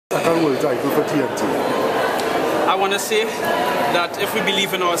world title for TNT? I want to say that if we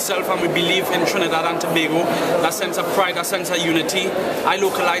believe in ourselves and we believe in Trinidad and Tobago, that sense of pride, that sense of unity. I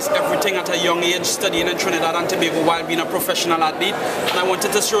localized everything at a young age, studying in Trinidad and Tobago while being a professional athlete. And I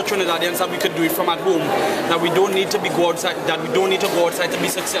wanted to show Trinidadians that we could do it from at home, that we don't need to go outside to be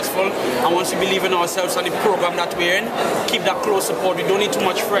successful. And once we believe in ourselves and the program that we're in, keep that close support. We don't need too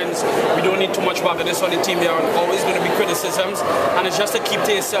much friends. We don't need too much baggage on the team. There are always going to be criticisms. And it's just to keep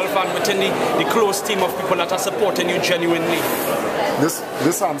to yourself and within the close team of people that are supporting you genuinely.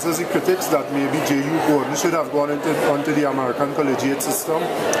 This answers the critics that maybe Jehue Goron should have gone onto the American collegiate system.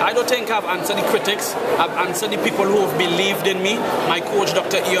 I don't think I've answered the critics. I've answered the people who have believed in me. My coach,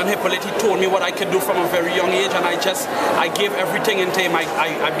 Dr. Ian Hippolyte, he told me what I could do from a very young age, and I gave everything into him.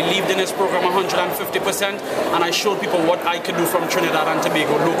 I believed in his program 150%, and I showed people what I could do from Trinidad and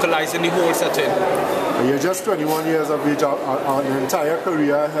Tobago, localizing the whole setting. You're just 21 years of age, an entire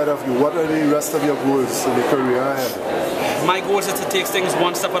career ahead of you. What are the rest of your goals in the career ahead? My goal is to take things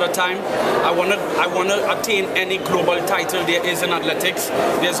one step at a time. I want to attain any global title there is in athletics.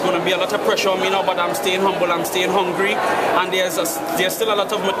 There's going to be a lot of pressure on me now, but I'm staying humble, I'm staying hungry, and there's still a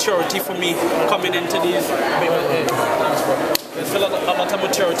lot of maturity for me coming into these. There's still a lot of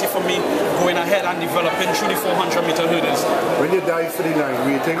maturity for me going ahead and developing through the 400-meter hurdles. When you dive for the line,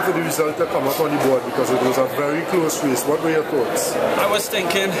 waiting for the result to come up on the board because it was a very close race, what were your thoughts? I was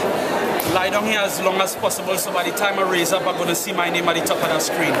thinking, lie down here as long as possible so by the time I raise up, I'm going to see my name at the top of the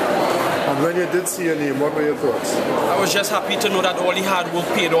screen. And when you did see your name, what were your thoughts? I was just happy to know that all the hard work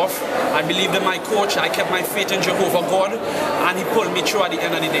paid off. I believed in my coach, I kept my faith in Jehovah God, and he pulled me through at the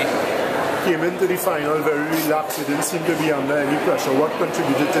end of the day. Came into the final very relaxed, you didn't seem to be under any pressure. What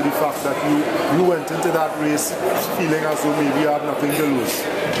contributed to the fact that you went into that race feeling as though maybe you had nothing to lose?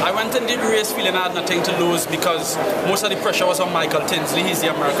 I went into the race feeling I had nothing to lose because most of the pressure was on Michael Tinsley. He's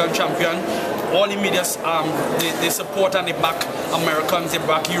the American champion. All the media, they support and they back Americans, they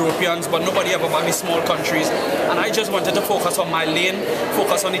back Europeans, but nobody ever back the small countries. And I just wanted to focus on my lane,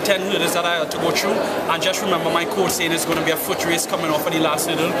 focus on the 10 hurdles that I had to go through, and just remember my coach saying it's going to be a foot race coming off of the last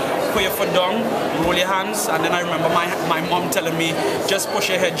hurdle. Put your foot down, roll your hands, and then I remember my mom telling me, just push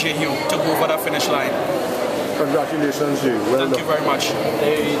your head, Jehue, to go over that finish line. Congratulations, Jehue. Well done. Thank you very much.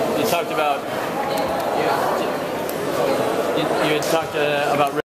 You talked about